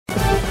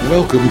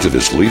Welcome to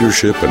this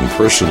leadership and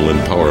personal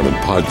empowerment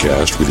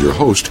podcast with your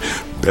host,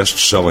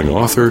 best-selling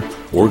author,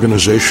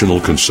 organizational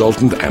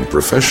consultant, and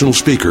professional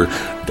speaker,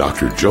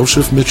 Dr.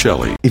 Joseph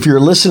Michelli. If you're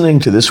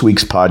listening to this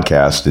week's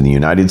podcast in the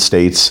United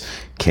States,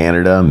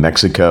 Canada,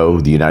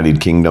 Mexico, the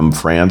United Kingdom,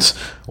 France,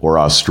 or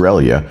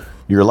Australia,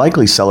 you're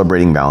likely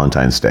celebrating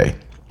Valentine's Day.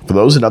 For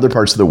those in other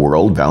parts of the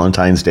world,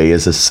 Valentine's Day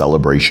is a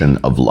celebration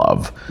of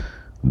love.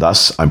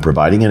 Thus, I'm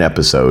providing an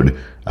episode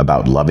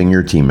about loving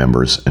your team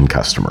members and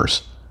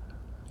customers.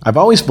 I've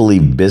always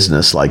believed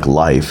business, like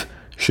life,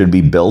 should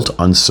be built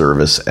on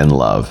service and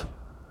love.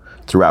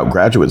 Throughout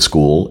graduate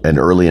school and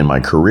early in my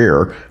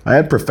career, I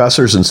had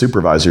professors and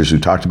supervisors who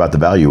talked about the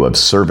value of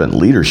servant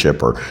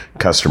leadership or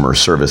customer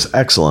service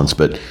excellence,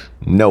 but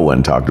no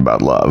one talked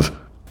about love.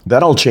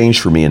 That all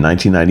changed for me in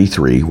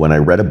 1993 when I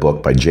read a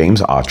book by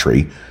James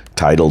Autry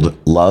titled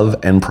Love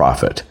and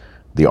Profit: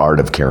 The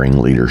Art of Caring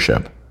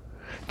Leadership.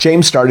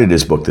 James started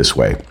his book this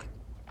way.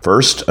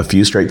 First, a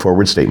few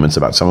straightforward statements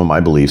about some of my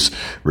beliefs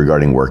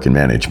regarding work and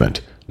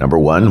management. Number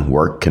one,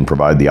 work can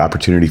provide the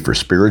opportunity for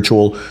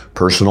spiritual,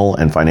 personal,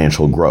 and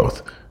financial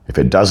growth. If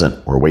it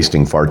doesn't, we're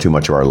wasting far too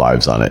much of our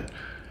lives on it.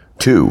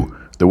 Two,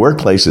 the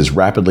workplace is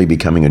rapidly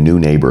becoming a new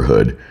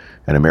neighborhood,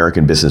 and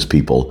American business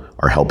people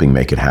are helping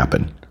make it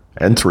happen.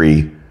 And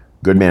three,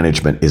 good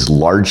management is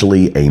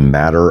largely a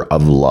matter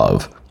of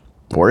love.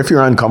 Or if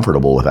you're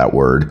uncomfortable with that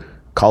word,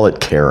 call it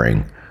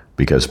caring,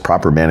 because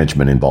proper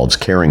management involves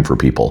caring for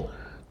people,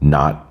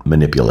 not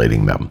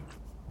manipulating them.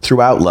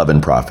 Throughout Love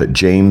and Profit,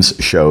 James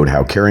showed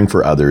how caring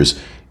for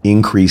others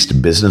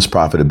increased business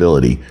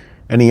profitability,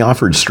 and he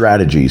offered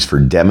strategies for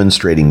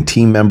demonstrating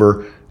team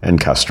member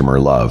and customer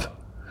love.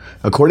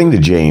 According to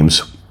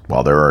James,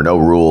 while there are no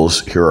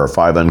rules, here are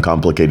 5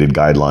 uncomplicated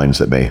guidelines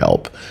that may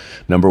help.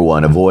 Number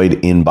 1,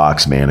 avoid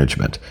inbox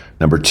management.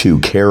 Number 2,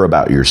 care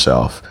about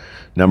yourself.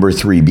 Number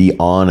 3, be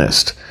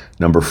honest.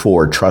 Number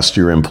 4, trust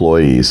your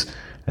employees.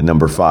 And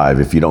number 5,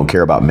 if you don't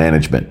care about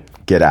management,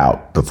 get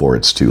out before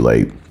it's too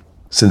late.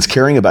 Since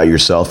caring about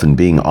yourself and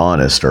being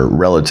honest are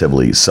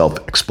relatively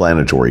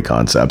self-explanatory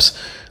concepts,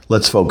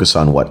 let's focus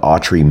on what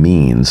Autry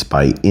means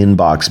by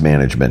inbox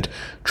management,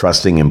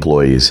 trusting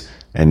employees,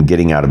 and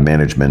getting out of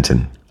management,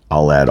 and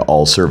I'll add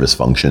all service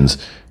functions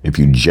if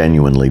you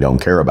genuinely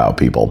don't care about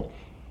people.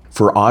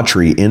 For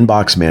Autry,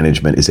 inbox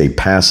management is a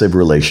passive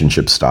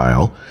relationship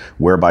style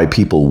whereby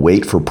people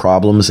wait for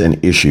problems and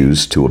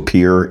issues to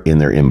appear in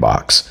their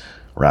inbox,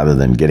 rather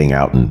than getting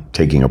out and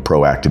taking a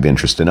proactive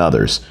interest in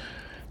others.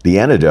 The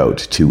antidote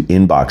to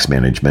inbox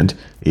management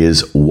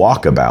is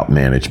walkabout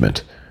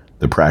management,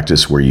 the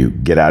practice where you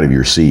get out of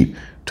your seat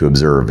to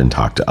observe and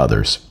talk to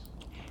others.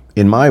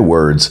 In my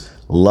words,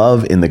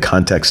 love in the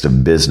context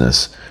of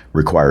business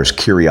requires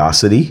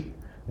curiosity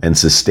and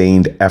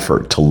sustained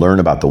effort to learn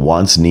about the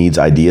wants, needs,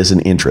 ideas,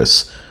 and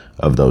interests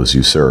of those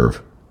you serve.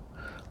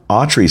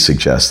 Autry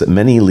suggests that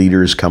many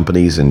leaders,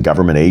 companies, and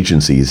government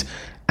agencies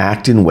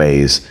act in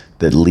ways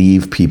that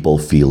leave people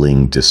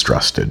feeling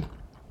distrusted.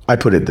 I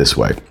put it this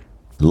way: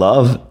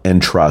 love and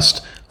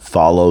trust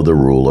follow the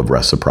rule of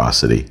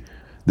reciprocity.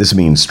 This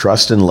means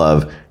trust and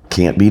love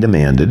can't be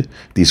demanded.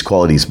 These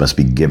qualities must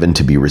be given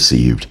to be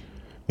received.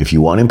 If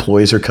you want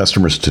employees or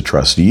customers to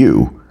trust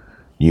you,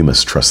 you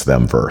must trust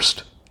them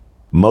first.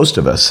 Most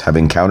of us have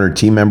encountered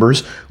team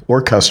members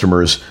or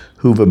customers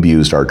who've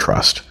abused our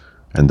trust,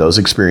 and those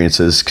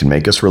experiences can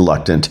make us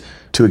reluctant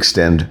to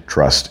extend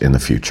trust in the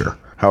future.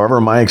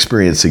 However, my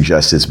experience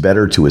suggests it's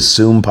better to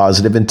assume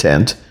positive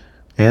intent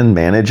and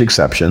manage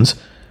exceptions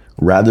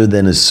rather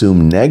than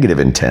assume negative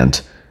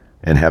intent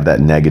and have that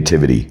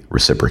negativity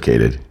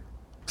reciprocated.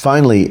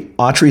 Finally,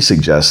 Autry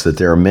suggests that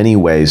there are many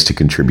ways to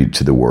contribute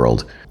to the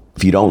world.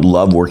 If you don't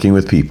love working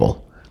with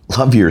people,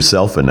 love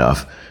yourself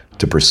enough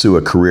to pursue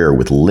a career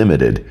with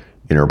limited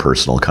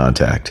interpersonal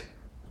contact.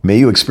 May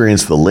you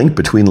experience the link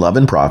between love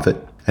and profit,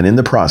 and in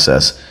the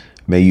process,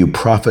 may you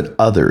profit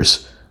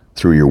others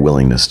through your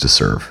willingness to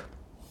serve.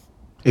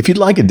 If you'd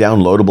like a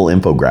downloadable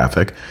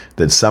infographic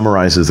that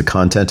summarizes the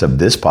content of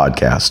this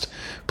podcast,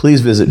 please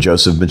visit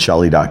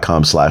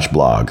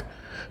josephmichelli.com/blog.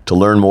 To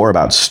learn more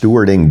about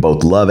stewarding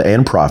both love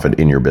and profit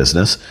in your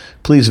business,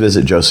 please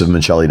visit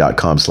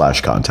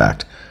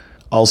josephmichelli.com/contact.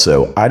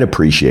 Also, I'd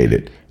appreciate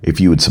it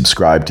if you would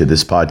subscribe to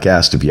this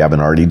podcast if you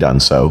haven't already done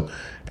so,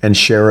 and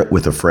share it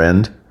with a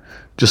friend.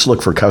 Just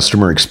look for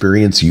Customer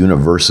Experience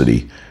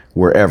University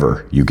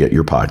wherever you get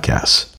your podcasts.